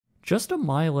Just a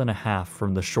mile and a half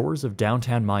from the shores of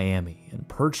downtown Miami and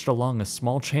perched along a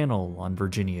small channel on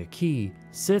Virginia Key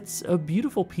sits a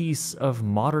beautiful piece of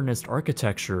modernist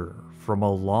architecture from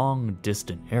a long,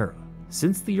 distant era.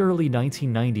 Since the early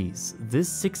 1990s, this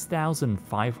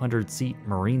 6,500-seat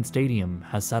Marine Stadium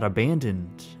has sat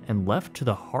abandoned and left to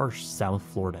the harsh South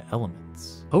Florida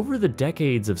elements. Over the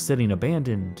decades of sitting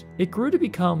abandoned, it grew to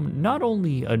become not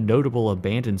only a notable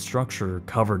abandoned structure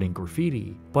covered in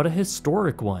graffiti, but a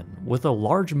historic one with a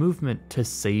large movement to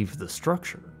save the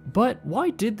structure. But why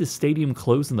did the stadium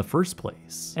close in the first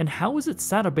place? And how is it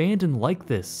sat abandoned like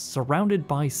this, surrounded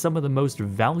by some of the most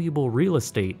valuable real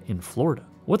estate in Florida?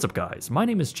 What's up guys, my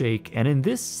name is Jake, and in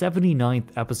this 79th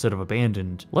episode of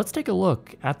Abandoned, let's take a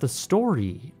look at the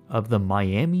story of the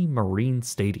Miami Marine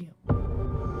Stadium.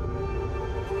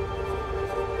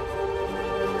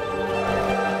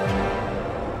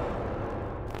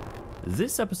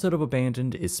 This episode of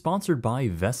Abandoned is sponsored by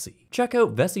Vessi. Check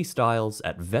out Vessi styles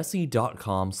at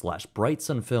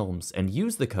vessi.com/brightsunfilms and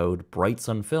use the code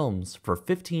brightsunfilms for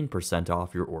 15%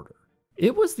 off your order.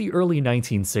 It was the early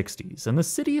 1960s, and the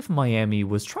city of Miami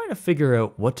was trying to figure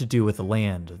out what to do with the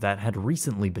land that had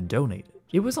recently been donated.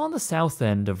 It was on the south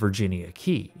end of Virginia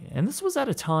Key, and this was at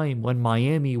a time when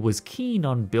Miami was keen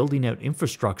on building out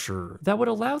infrastructure that would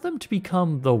allow them to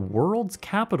become the world's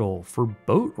capital for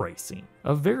boat racing,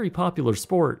 a very popular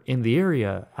sport in the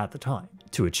area at the time.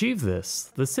 To achieve this,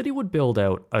 the city would build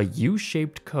out a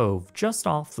U-shaped cove just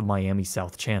off the Miami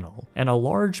South Channel, and a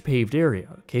large paved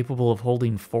area capable of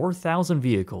holding 4,000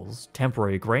 vehicles,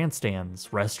 temporary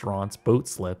grandstands, restaurants, boat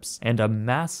slips, and a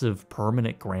massive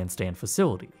permanent grandstand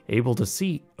facility, able to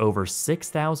seat over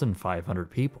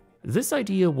 6,500 people. This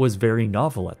idea was very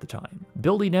novel at the time,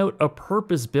 building out a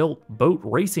purpose-built boat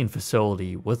racing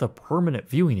facility with a permanent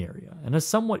viewing area and a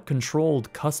somewhat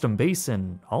controlled custom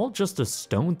basin, all just a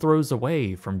stone throws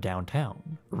away from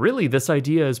downtown. Really, this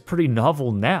idea is pretty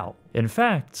novel now. In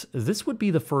fact, this would be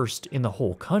the first in the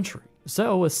whole country.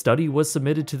 So a study was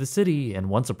submitted to the city, and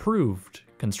once approved,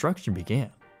 construction began.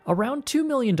 Around $2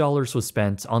 million was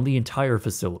spent on the entire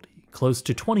facility, close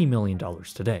to $20 million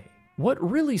today. What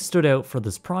really stood out for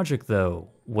this project, though,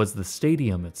 was the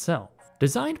stadium itself.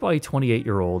 Designed by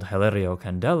 28-year-old Hilario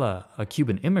Candela, a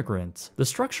Cuban immigrant, the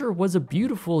structure was a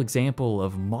beautiful example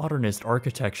of modernist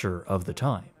architecture of the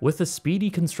time. With a speedy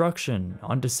construction,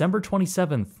 on December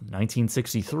 27,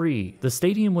 1963, the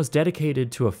stadium was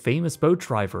dedicated to a famous boat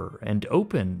driver and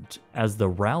opened as the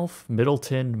Ralph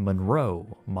Middleton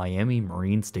Monroe Miami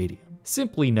Marine Stadium,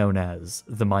 simply known as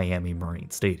the Miami Marine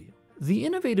Stadium. The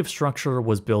innovative structure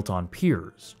was built on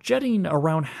piers, jetting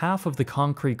around half of the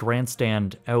concrete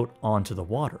grandstand out onto the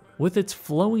water. With its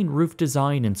flowing roof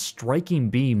design and striking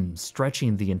beams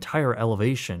stretching the entire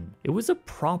elevation, it was a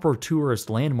proper tourist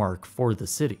landmark for the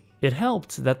city. It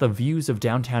helped that the views of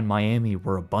downtown Miami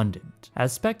were abundant,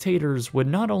 as spectators would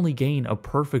not only gain a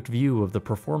perfect view of the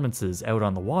performances out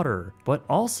on the water, but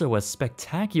also a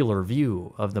spectacular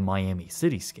view of the Miami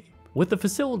cityscape. With the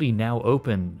facility now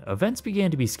open, events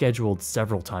began to be scheduled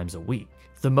several times a week.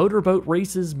 The motorboat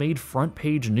races made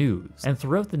front-page news, and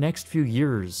throughout the next few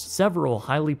years, several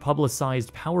highly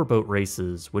publicized powerboat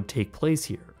races would take place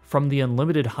here, from the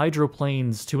unlimited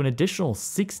hydroplanes to an additional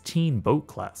 16 boat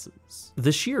classes.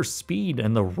 The sheer speed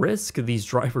and the risk these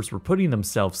drivers were putting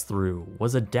themselves through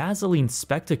was a dazzling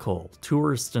spectacle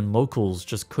tourists and locals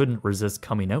just couldn't resist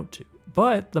coming out to.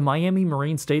 But the Miami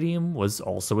Marine Stadium was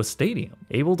also a stadium,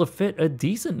 able to fit a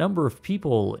decent number of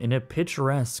people in a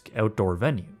picturesque outdoor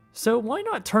venue. So why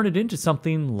not turn it into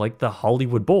something like the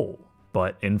Hollywood Bowl,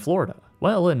 but in Florida?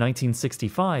 Well, in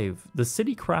 1965, the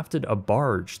city crafted a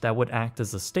barge that would act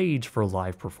as a stage for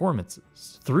live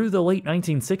performances. Through the late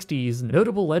 1960s,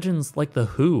 notable legends like The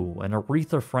Who and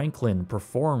Aretha Franklin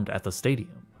performed at the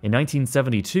stadium. In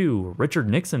 1972, Richard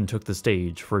Nixon took the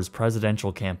stage for his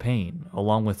presidential campaign,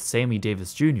 along with Sammy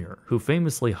Davis Jr., who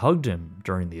famously hugged him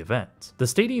during the event. The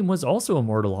stadium was also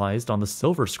immortalized on the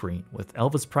silver screen, with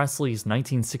Elvis Presley's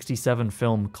 1967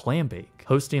 film Clambake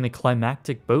hosting a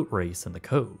climactic boat race in the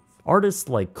cove. Artists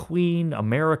like Queen,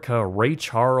 America, Ray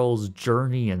Charles,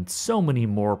 Journey, and so many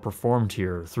more performed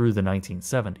here through the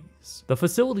 1970s. The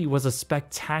facility was a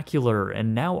spectacular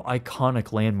and now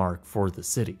iconic landmark for the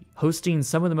city, hosting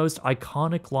some of the most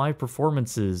iconic live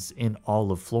performances in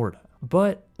all of Florida.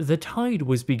 But the tide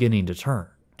was beginning to turn.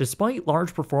 Despite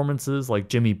large performances like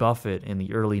Jimmy Buffett in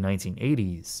the early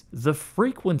 1980s, the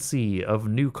frequency of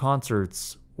new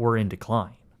concerts were in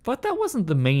decline. But that wasn't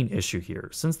the main issue here,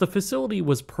 since the facility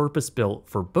was purpose-built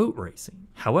for boat racing.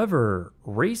 However,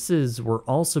 races were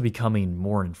also becoming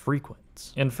more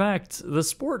infrequent. In fact, the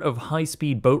sport of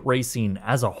high-speed boat racing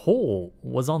as a whole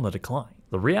was on the decline.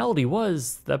 The reality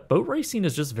was that boat racing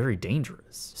is just very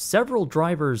dangerous. Several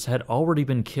drivers had already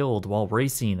been killed while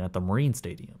racing at the Marine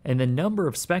Stadium, and the number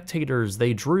of spectators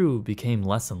they drew became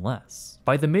less and less.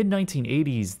 By the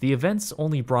mid-1980s, the events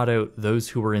only brought out those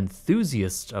who were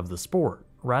enthusiasts of the sport,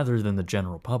 rather than the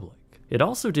general public. It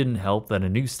also didn't help that a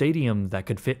new stadium that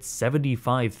could fit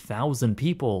 75,000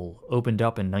 people opened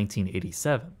up in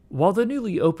 1987. While the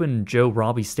newly opened Joe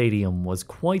Robbie Stadium was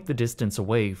quite the distance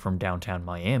away from downtown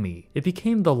Miami, it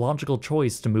became the logical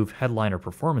choice to move headliner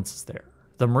performances there.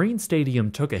 The Marine Stadium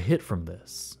took a hit from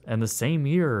this, and the same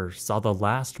year saw the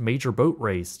last major boat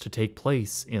race to take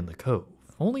place in the Cove.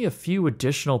 Only a few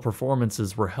additional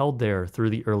performances were held there through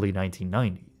the early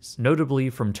 1990s, notably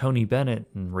from Tony Bennett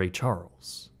and Ray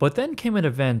Charles. But then came an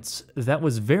event that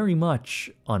was very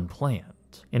much unplanned.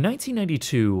 In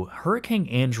 1992, Hurricane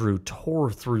Andrew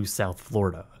tore through South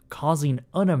Florida, causing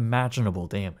unimaginable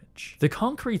damage. The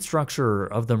concrete structure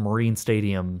of the Marine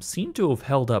Stadium seemed to have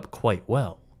held up quite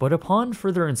well, but upon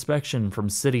further inspection from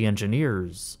city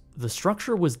engineers, the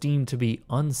structure was deemed to be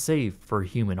unsafe for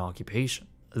human occupation.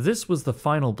 This was the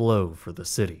final blow for the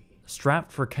city.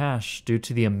 Strapped for cash due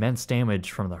to the immense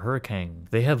damage from the hurricane,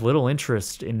 they had little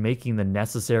interest in making the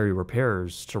necessary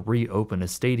repairs to reopen a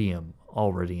stadium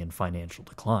already in financial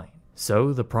decline.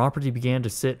 So the property began to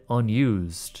sit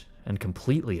unused and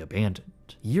completely abandoned.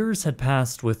 Years had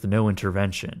passed with no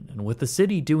intervention, and with the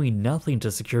city doing nothing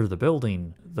to secure the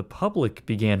building, the public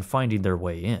began finding their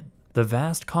way in. The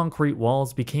vast concrete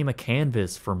walls became a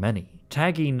canvas for many,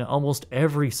 tagging almost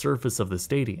every surface of the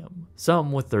stadium,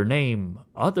 some with their name,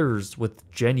 others with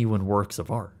genuine works of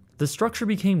art. The structure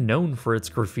became known for its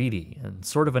graffiti and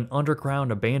sort of an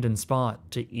underground abandoned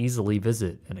spot to easily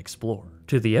visit and explore.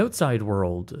 To the outside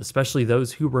world, especially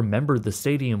those who remembered the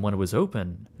stadium when it was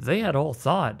open, they had all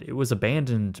thought it was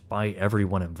abandoned by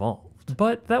everyone involved.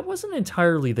 But that wasn't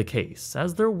entirely the case,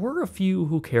 as there were a few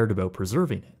who cared about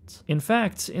preserving it. In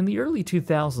fact, in the early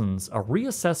 2000s, a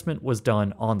reassessment was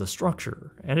done on the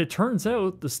structure, and it turns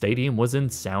out the stadium was in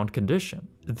sound condition.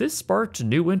 This sparked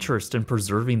new interest in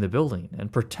preserving the building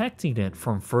and protecting it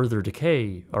from further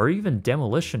decay or even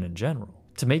demolition in general.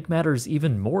 To make matters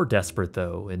even more desperate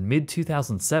though, in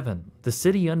mid-2007, the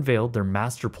city unveiled their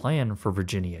master plan for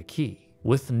Virginia Key,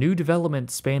 with new development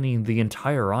spanning the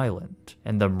entire island,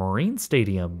 and the Marine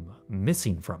Stadium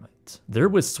missing from it. There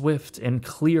was swift and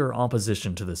clear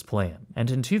opposition to this plan,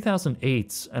 and in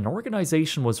 2008, an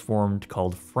organization was formed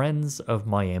called Friends of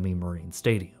Miami Marine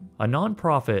Stadium, a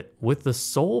nonprofit with the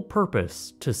sole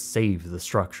purpose to save the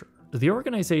structure. The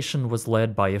organization was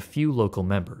led by a few local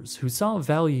members who saw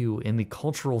value in the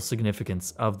cultural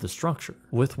significance of the structure,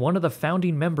 with one of the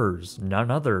founding members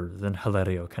none other than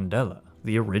Hilario Candela,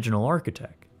 the original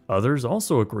architect. Others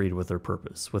also agreed with their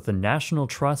purpose, with the National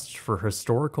Trust for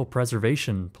Historical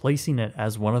Preservation placing it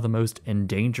as one of the most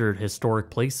endangered historic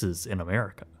places in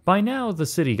America. By now, the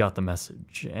city got the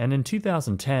message, and in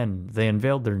 2010, they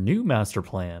unveiled their new master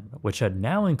plan, which had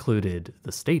now included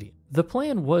the stadium. The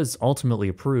plan was ultimately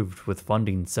approved with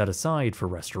funding set aside for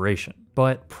restoration,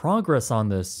 but progress on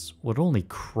this would only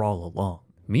crawl along.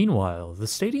 Meanwhile, the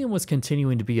stadium was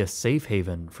continuing to be a safe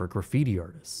haven for graffiti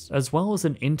artists, as well as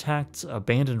an intact,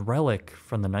 abandoned relic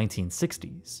from the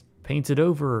 1960s, painted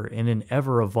over in an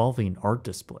ever-evolving art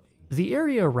display. The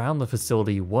area around the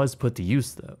facility was put to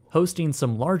use though, hosting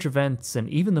some large events and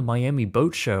even the Miami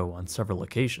Boat Show on several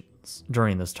occasions.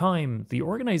 During this time, the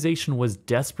organization was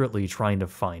desperately trying to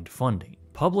find funding.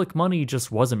 Public money just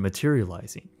wasn't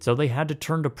materializing, so they had to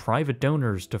turn to private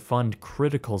donors to fund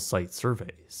critical site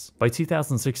surveys. By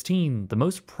 2016, the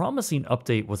most promising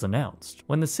update was announced,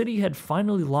 when the city had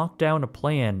finally locked down a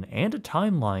plan and a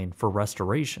timeline for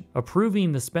restoration,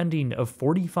 approving the spending of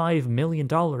 $45 million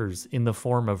in the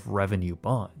form of revenue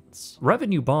bonds.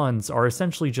 Revenue bonds are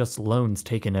essentially just loans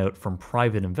taken out from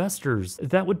private investors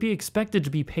that would be expected to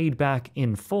be paid back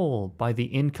in full by the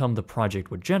income the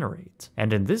project would generate,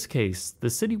 and in this case, the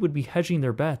city would be hedging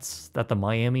their bets that the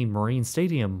Miami Marine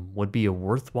Stadium would be a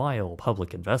worthwhile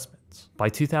public investment. By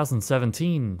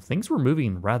 2017, things were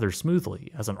moving rather smoothly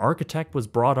as an architect was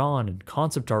brought on and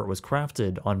concept art was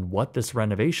crafted on what this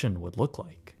renovation would look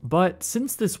like. But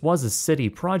since this was a city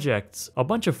project, a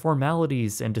bunch of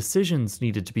formalities and decisions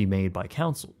needed to be made by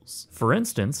councils. For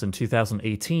instance, in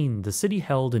 2018, the city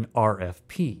held an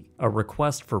RFP, a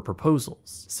request for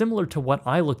proposals, similar to what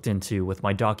I looked into with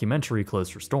my documentary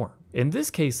Closed for Storm. In this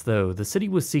case though, the city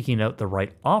was seeking out the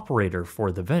right operator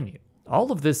for the venue.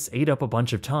 All of this ate up a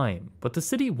bunch of time, but the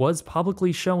city was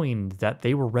publicly showing that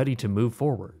they were ready to move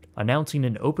forward, announcing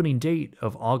an opening date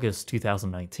of August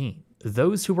 2019.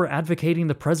 Those who were advocating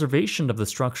the preservation of the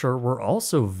structure were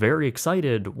also very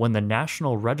excited when the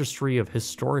National Registry of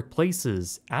Historic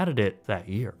Places added it that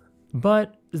year.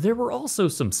 But there were also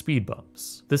some speed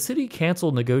bumps. The city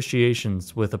canceled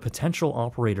negotiations with a potential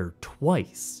operator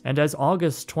twice, and as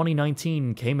August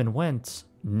 2019 came and went,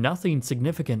 nothing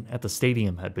significant at the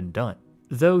stadium had been done.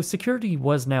 Though security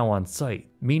was now on site,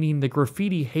 meaning the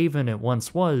graffiti haven it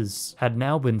once was had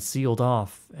now been sealed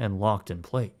off and locked in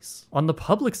place. On the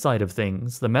public side of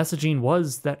things, the messaging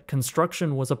was that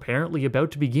construction was apparently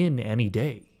about to begin any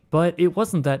day. But it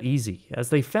wasn't that easy, as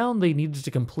they found they needed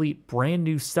to complete brand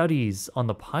new studies on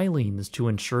the pilings to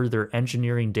ensure their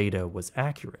engineering data was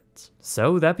accurate.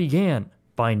 So that began.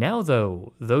 By now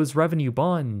though, those revenue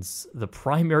bonds, the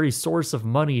primary source of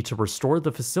money to restore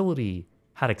the facility,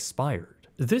 had expired.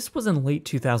 This was in late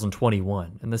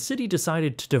 2021, and the city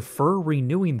decided to defer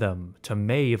renewing them to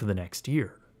May of the next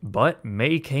year. But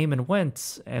May came and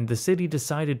went, and the city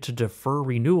decided to defer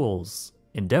renewals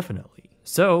indefinitely.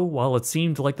 So, while it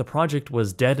seemed like the project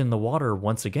was dead in the water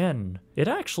once again, it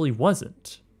actually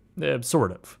wasn't.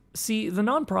 Sort of. See, the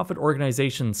nonprofit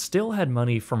organization still had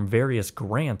money from various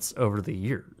grants over the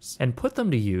years, and put them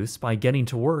to use by getting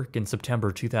to work in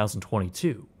September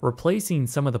 2022, replacing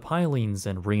some of the pilings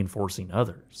and reinforcing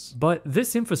others. But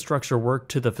this infrastructure work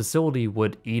to the facility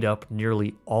would eat up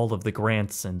nearly all of the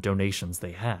grants and donations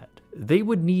they had. They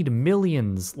would need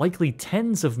millions, likely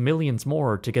tens of millions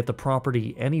more to get the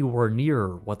property anywhere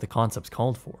near what the concepts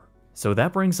called for. So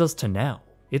that brings us to now.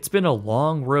 It's been a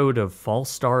long road of false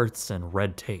starts and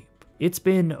red tape. It's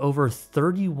been over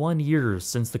 31 years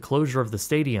since the closure of the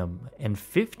stadium, and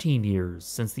 15 years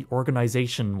since the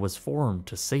organization was formed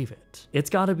to save it. It's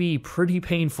gotta be pretty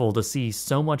painful to see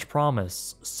so much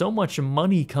promise, so much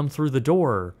money come through the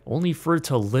door, only for it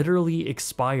to literally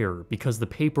expire because the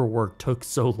paperwork took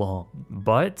so long.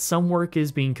 But some work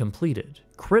is being completed.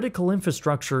 Critical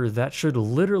infrastructure that should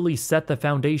literally set the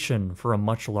foundation for a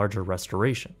much larger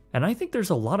restoration. And I think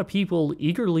there's a lot of people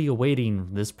eagerly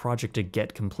awaiting this project to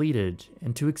get completed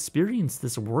and to experience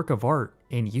this work of art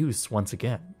in use once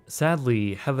again.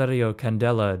 Sadly, Javier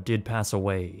Candela did pass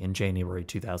away in January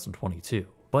 2022.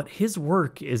 But his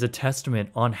work is a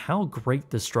testament on how great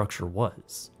this structure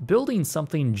was. Building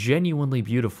something genuinely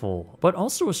beautiful, but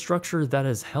also a structure that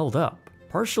has held up,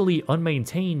 partially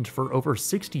unmaintained for over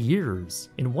 60 years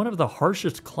in one of the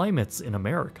harshest climates in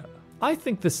America. I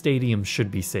think the stadium should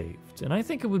be saved, and I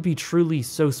think it would be truly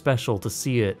so special to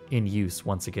see it in use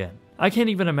once again. I can't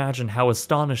even imagine how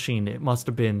astonishing it must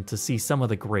have been to see some of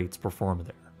the greats perform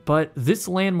there. But this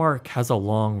landmark has a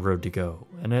long road to go,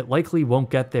 and it likely won't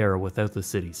get there without the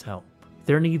city's help.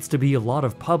 There needs to be a lot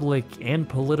of public and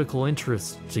political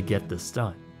interest to get this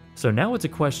done. So now it's a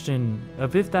question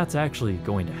of if that's actually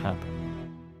going to happen.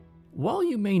 While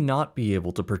you may not be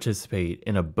able to participate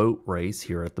in a boat race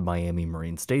here at the Miami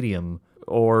Marine Stadium,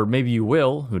 or maybe you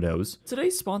will, who knows,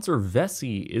 today's sponsor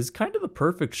Vessi is kind of the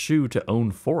perfect shoe to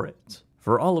own for it.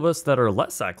 For all of us that are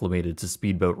less acclimated to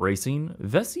speedboat racing,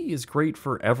 Vessi is great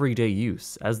for everyday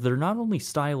use, as they're not only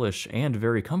stylish and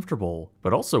very comfortable,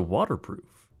 but also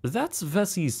waterproof. That's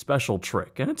Vessi's special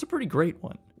trick, and it's a pretty great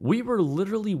one. We were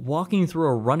literally walking through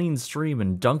a running stream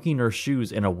and dunking our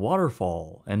shoes in a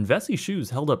waterfall, and Vessi shoes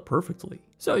held up perfectly.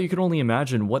 So you can only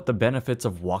imagine what the benefits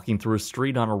of walking through a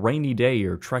street on a rainy day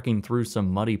or trekking through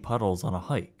some muddy puddles on a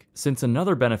hike, since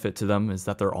another benefit to them is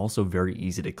that they're also very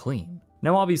easy to clean.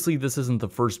 Now obviously this isn't the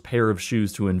first pair of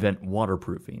shoes to invent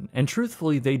waterproofing, and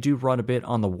truthfully they do run a bit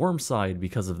on the warm side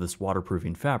because of this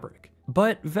waterproofing fabric.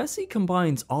 But Vessi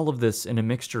combines all of this in a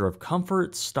mixture of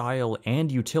comfort, style,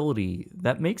 and utility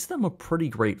that makes them a pretty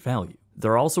great value.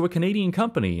 They're also a Canadian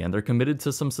company, and they're committed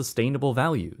to some sustainable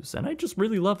values, and I just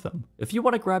really love them. If you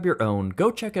want to grab your own,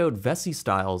 go check out Vessi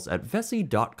styles at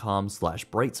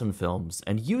vessi.com/brightsonfilms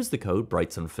and use the code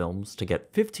brightsonfilms to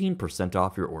get 15%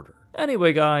 off your order.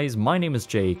 Anyway guys, my name is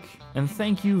Jake, and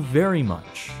thank you very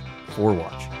much for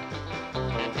watching.